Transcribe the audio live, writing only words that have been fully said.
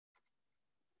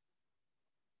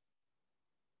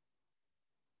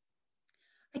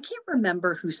can't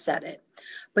remember who said it,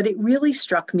 but it really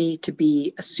struck me to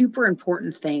be a super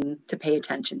important thing to pay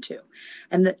attention to.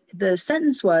 And the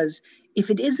sentence was, if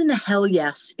it isn't a hell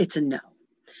yes, it's a no.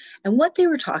 And what they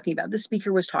were talking about, the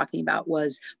speaker was talking about,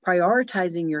 was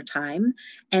prioritizing your time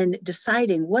and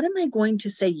deciding, what am I going to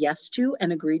say yes to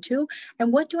and agree to?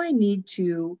 And what do I need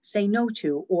to say no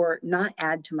to or not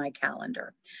add to my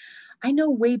calendar? I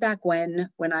know way back when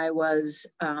I was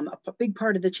a big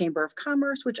part of the Chamber of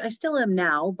Commerce, which I still am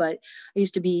now, but I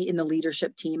used to be in the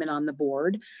leadership team and on the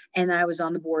board, and I was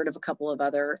on the board of a couple of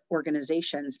other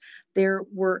organizations. There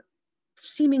were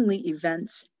seemingly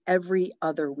events every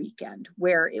other weekend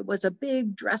where it was a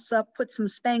big dress up, put some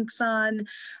Spanx on,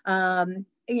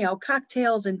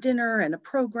 cocktails and dinner and a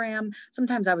program.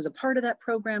 Sometimes I was a part of that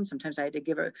program. Sometimes I had to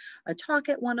give a talk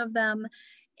at one of them.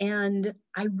 And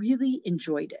I really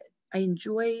enjoyed it. I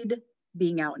enjoyed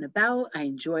being out and about. I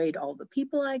enjoyed all the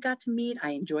people I got to meet.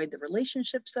 I enjoyed the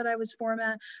relationships that I was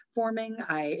forming.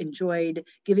 I enjoyed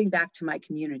giving back to my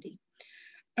community.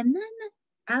 And then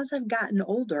as I've gotten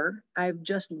older, I've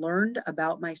just learned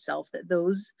about myself that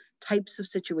those types of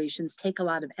situations take a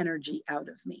lot of energy out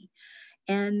of me.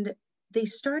 And they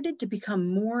started to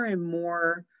become more and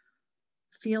more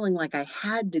feeling like I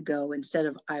had to go instead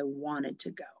of I wanted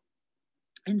to go.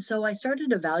 And so I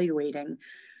started evaluating,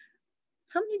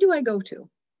 how many do I go to?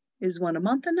 Is one a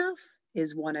month enough?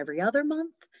 Is one every other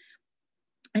month?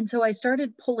 And so I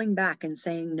started pulling back and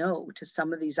saying no to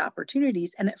some of these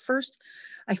opportunities. And at first,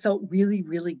 I felt really,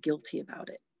 really guilty about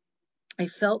it. I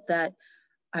felt that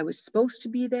I was supposed to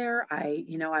be there. I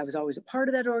was always a part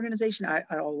of that organization.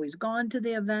 I'd always gone to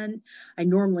the event. I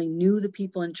normally knew the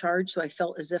people in charge, so I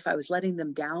felt as if I was letting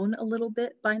them down a little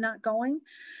bit by not going.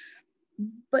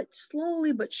 But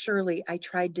slowly but surely, I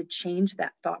tried to change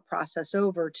that thought process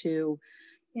over to,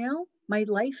 my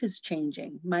life is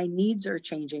changing. My needs are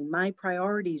changing. My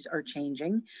priorities are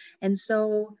changing. And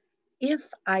so if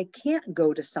I can't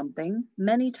go to something,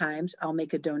 many times I'll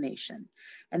make a donation.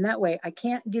 And that way I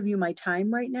can't give you my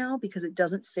time right now because it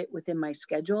doesn't fit within my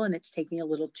schedule and it's taking a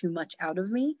little too much out of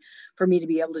me for me to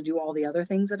be able to do all the other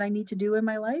things that I need to do in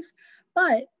my life.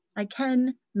 But I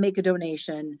can make a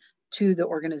donation to the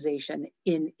organization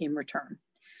in return.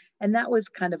 And that was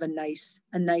kind of a nice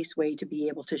way to be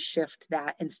able to shift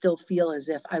that and still feel as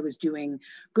if I was doing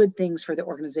good things for the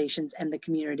organizations and the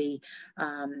community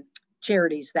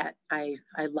charities that I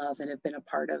love and have been a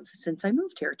part of since I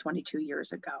moved here 22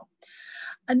 years ago.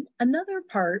 Another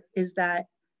part is that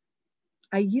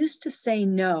I used to say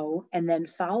no and then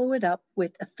follow it up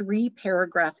with a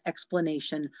 3-paragraph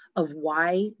explanation of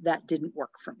why that didn't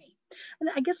work for me. And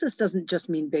I guess this doesn't just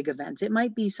mean big events. It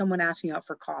might be someone asking you out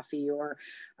for coffee, or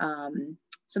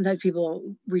sometimes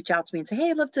people reach out to me and say,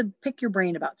 hey, I'd love to pick your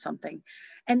brain about something.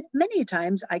 And many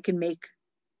times I can make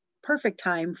perfect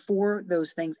time for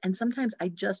those things. And sometimes I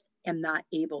just am not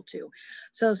able to.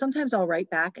 So sometimes I'll write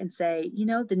back and say,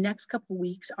 the next couple of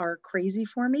weeks are crazy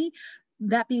for me.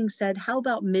 That being said, how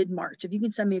about mid-March? If you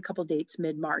can send me a couple dates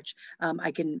mid-March,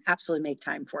 I can absolutely make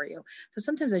time for you. So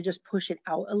sometimes I just push it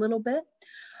out a little bit.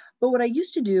 But what I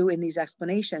used to do in these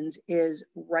explanations is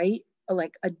write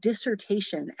like a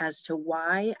dissertation as to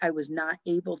why I was not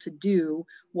able to do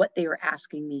what they were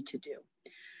asking me to do.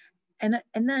 And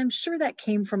I'm sure that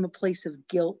came from a place of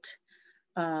guilt.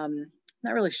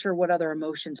 Not really sure what other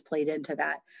emotions played into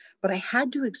that, but I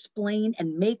had to explain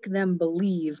and make them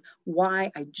believe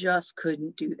why I just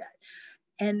couldn't do that.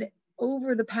 And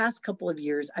over the past couple of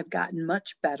years, I've gotten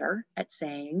much better at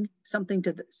saying something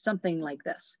like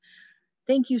this.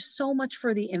 Thank you so much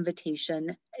for the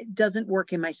invitation. It doesn't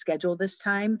work in my schedule this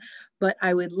time, but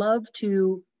I would love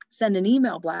to send an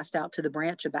email blast out to the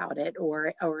branch about it,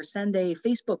 or send a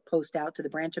Facebook post out to the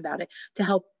branch about it to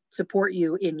help support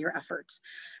you in your efforts.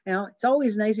 Now, it's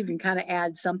always nice if you can kind of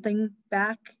add something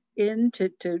back in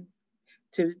to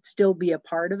still be a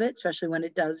part of it, especially when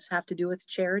it does have to do with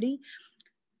charity,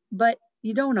 but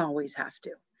you don't always have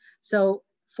to. So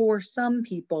for some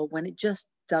people, when it just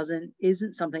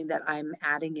isn't something that I'm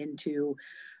adding into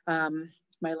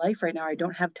my life right now, I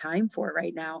don't have time for it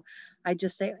right now, I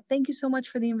just say, thank you so much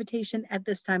for the invitation. At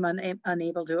this time, I'm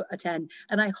unable to attend,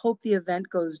 and I hope the event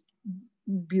goes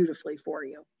beautifully for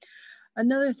you.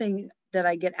 Another thing that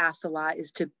I get asked a lot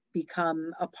is to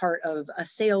become a part of a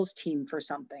sales team for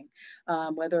something,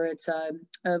 whether it's a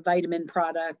vitamin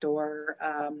product or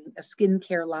a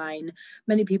skincare line.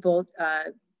 Many people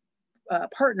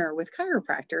partner with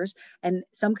chiropractors, and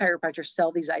some chiropractors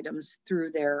sell these items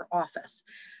through their office.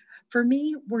 For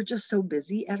me, we're just so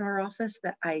busy at our office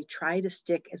that I try to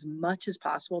stick as much as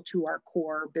possible to our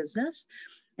core business.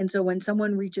 And so when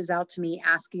someone reaches out to me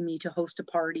asking me to host a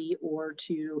party or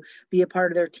to be a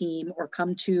part of their team or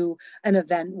come to an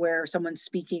event where someone's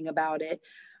speaking about it,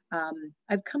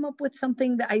 I've come up with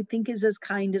something that I think is as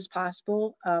kind as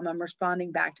possible. I'm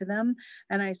responding back to them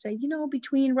and I say,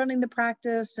 between running the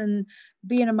practice and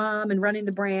being a mom and running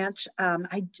the branch,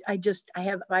 I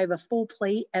have a full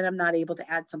plate and I'm not able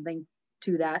to add something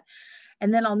to that.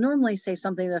 And then I'll normally say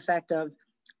something to the effect of,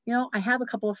 I have a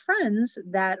couple of friends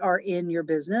that are in your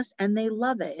business and they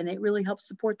love it and it really helps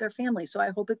support their family. So I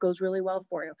hope it goes really well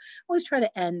for you. I always try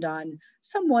to end on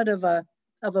somewhat of a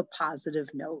positive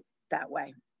note that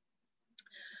way.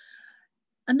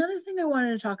 Another thing I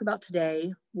wanted to talk about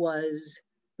today was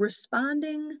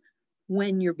responding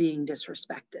when you're being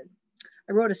disrespected.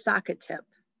 I wrote a Socket tip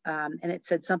and it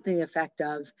said something to the effect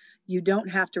of, you don't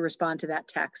have to respond to that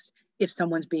text if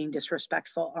someone's being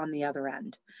disrespectful on the other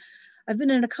end. I've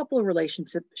been in a couple of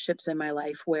relationships in my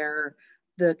life where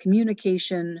the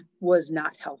communication was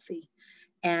not healthy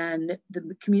and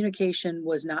the communication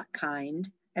was not kind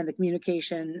and the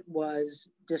communication was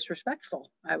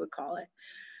disrespectful, I would call it.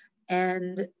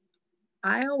 And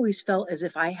I always felt as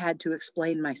if I had to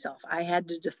explain myself. I had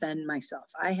to defend myself.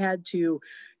 I had to,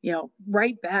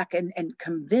 write back and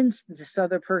convince this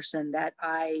other person that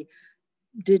I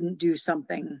didn't do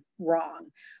something wrong.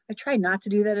 I try not to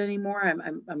do that anymore.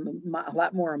 I'm a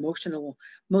lot more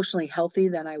emotionally healthy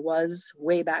than I was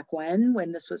way back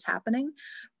when this was happening.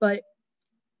 But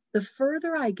the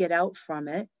further I get out from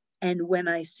it, and when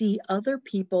I see other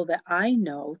people that I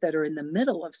know that are in the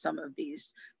middle of some of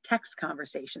these text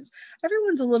conversations,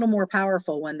 everyone's a little more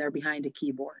powerful when they're behind a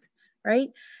keyboard, right?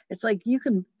 It's like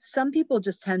some people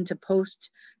just tend to post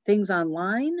things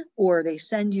online or they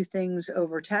send you things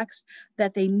over text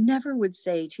that they never would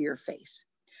say to your face.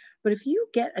 But if you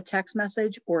get a text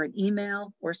message or an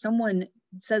email or someone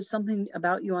says something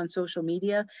about you on social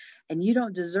media and you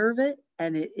don't deserve it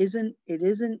and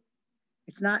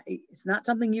it's not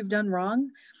something you've done wrong,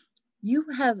 you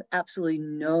have absolutely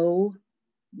no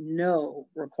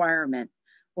requirement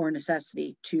or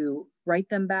necessity to write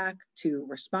them back, to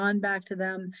respond back to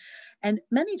them. And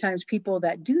many times people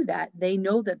that do that, they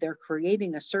know that they're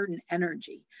creating a certain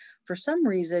energy. For some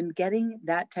reason, getting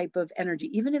that type of energy,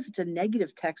 even if it's a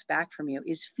negative text back from you,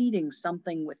 is feeding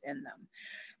something within them.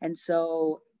 And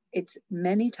so it's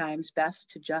many times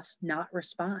best to just not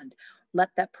respond. Let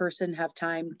that person have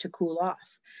time to cool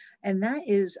off. And that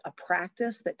is a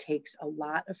practice that takes a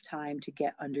lot of time to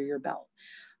get under your belt.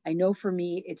 I know for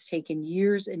me, it's taken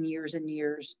years and years and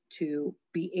years to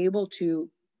be able to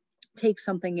take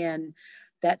something in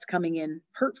that's coming in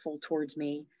hurtful towards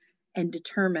me and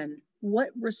determine what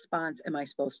response am I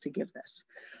supposed to give this.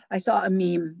 I saw a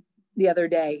meme the other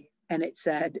day and it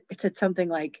said something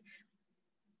like,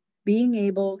 being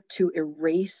able to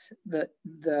erase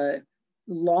the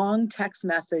long text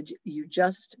message you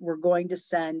just were going to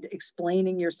send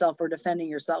explaining yourself or defending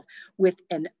yourself with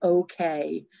an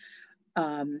okay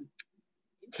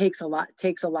takes a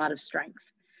lot of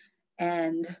strength.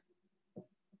 And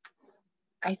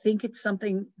I think it's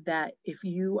something that if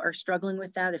you are struggling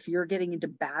with that, if you're getting into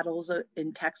battles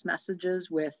in text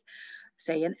messages with,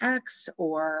 say, an ex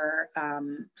or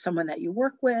someone that you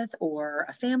work with or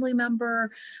a family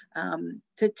member,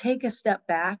 to take a step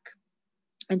back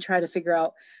and try to figure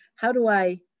out, how do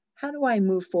I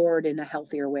move forward in a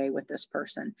healthier way with this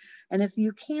person? And if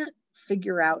you can't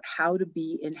figure out how to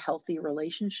be in healthy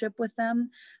relationship with them,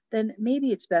 then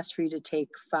maybe it's best for you to take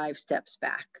 5 steps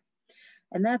back.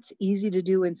 And that's easy to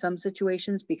do in some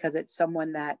situations because it's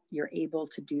someone that you're able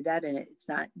to do that and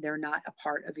they're not a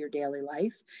part of your daily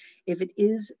life. If it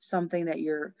is something that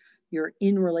you're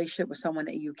in relationship with someone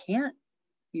that you can't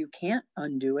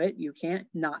undo it, you can't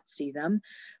not see them,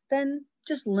 then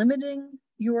just limiting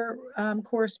your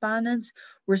correspondence,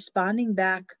 responding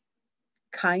back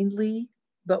kindly,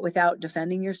 but without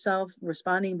defending yourself,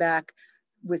 responding back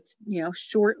with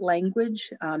short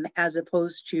language, as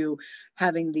opposed to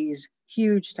having these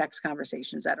huge text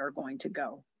conversations that are going to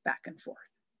go back and forth.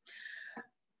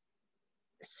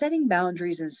 Setting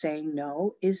boundaries and saying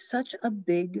no is such a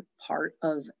big part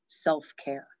of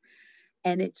self-care.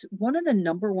 And it's one of the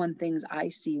number one things I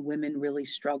see women really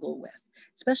struggle with,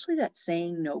 especially that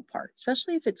saying no part,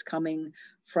 especially if it's coming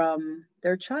from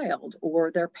their child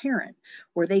or their parent,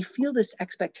 where they feel this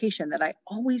expectation that I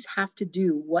always have to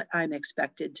do what I'm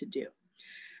expected to do.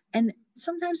 And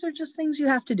sometimes they're just things you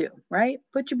have to do, right?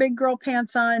 Put your big girl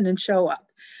pants on and show up.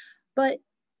 But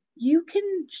you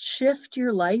can shift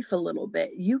your life a little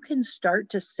bit. You can start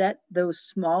to set those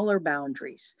smaller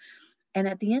boundaries. And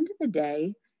at the end of the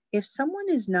day, if someone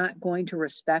is not going to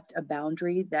respect a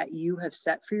boundary that you have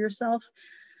set for yourself,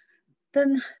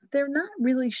 then they're not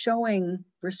really showing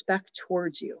respect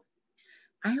towards you.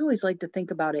 I always like to think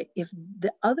about it. If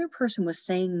the other person was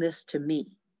saying this to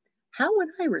me, how would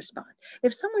I respond?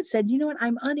 If someone said, you know what,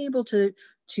 I'm unable to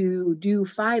do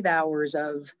 5 hours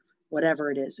of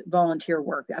whatever it is, volunteer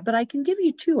work, but I can give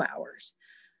you 2 hours.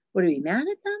 Would I be mad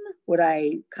at them? Would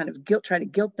I kind of try to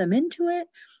guilt them into it?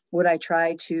 Would I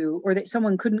try to, or that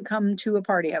someone couldn't come to a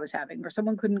party I was having, or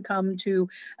someone couldn't come to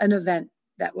an event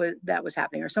that was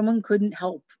happening, or someone couldn't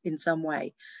help in some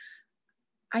way?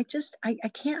 I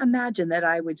can't imagine that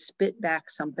I would spit back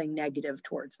something negative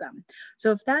towards them.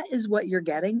 So if that is what you're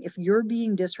getting, if you're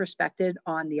being disrespected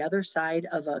on the other side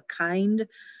of a kind,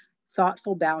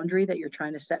 thoughtful boundary that you're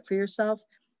trying to set for yourself,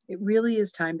 it really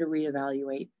is time to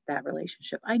reevaluate that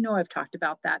relationship. I know I've talked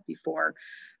about that before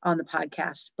on the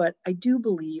podcast, but I do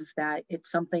believe that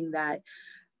it's something that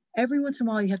every once in a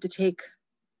while you have to take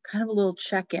kind of a little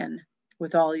check-in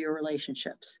with all your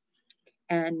relationships.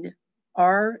 And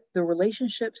are the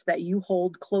relationships that you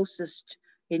hold closest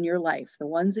in your life, the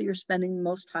ones that you're spending the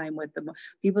most time with, the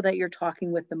people that you're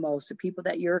talking with the most, the people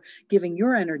that you're giving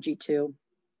your energy to,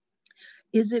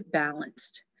 is it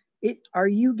balanced? Are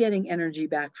you getting energy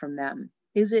back from them?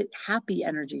 Is it happy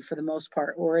energy for the most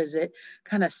part, or is it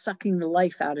kind of sucking the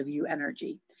life out of you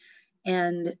energy?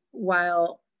 And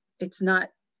while it's not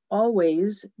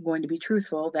always going to be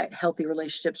truthful that healthy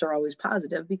relationships are always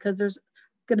positive, because there's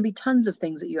going to be tons of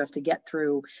things that you have to get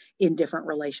through in different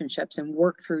relationships and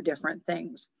work through different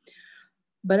things.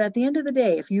 But at the end of the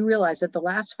day, if you realize that the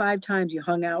last 5 times you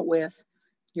hung out with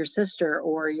your sister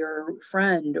or your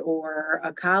friend or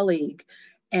a colleague,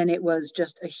 and it was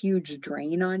just a huge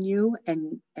drain on you,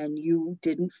 and you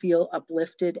didn't feel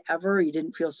uplifted ever, you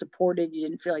didn't feel supported, you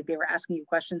didn't feel like they were asking you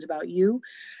questions about you,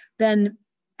 then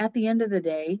at the end of the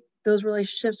day, those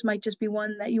relationships might just be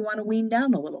one that you want to wean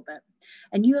down a little bit.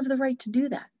 And you have the right to do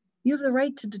that. You have the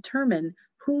right to determine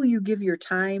who you give your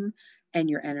time and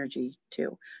your energy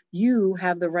to. You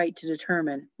have the right to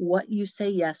determine what you say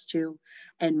yes to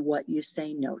and what you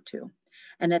say no to.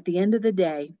 And at the end of the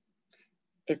day,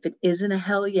 if it isn't a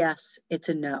hell yes, it's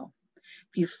a no.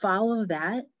 If you follow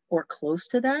that or close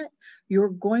to that, you're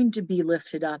going to be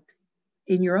lifted up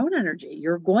in your own energy.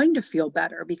 You're going to feel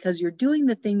better because you're doing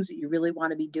the things that you really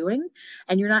want to be doing,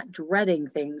 and you're not dreading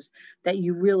things that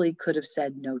you really could have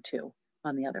said no to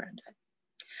on the other end of it.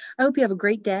 I hope you have a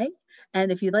great day.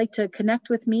 And if you'd like to connect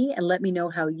with me and let me know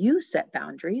how you set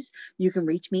boundaries, you can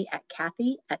reach me at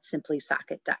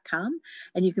Cathy@simplysocket.com,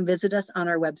 and you can visit us on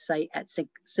our website at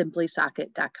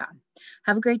simplysocket.com.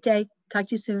 Have a great day. Talk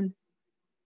to you soon.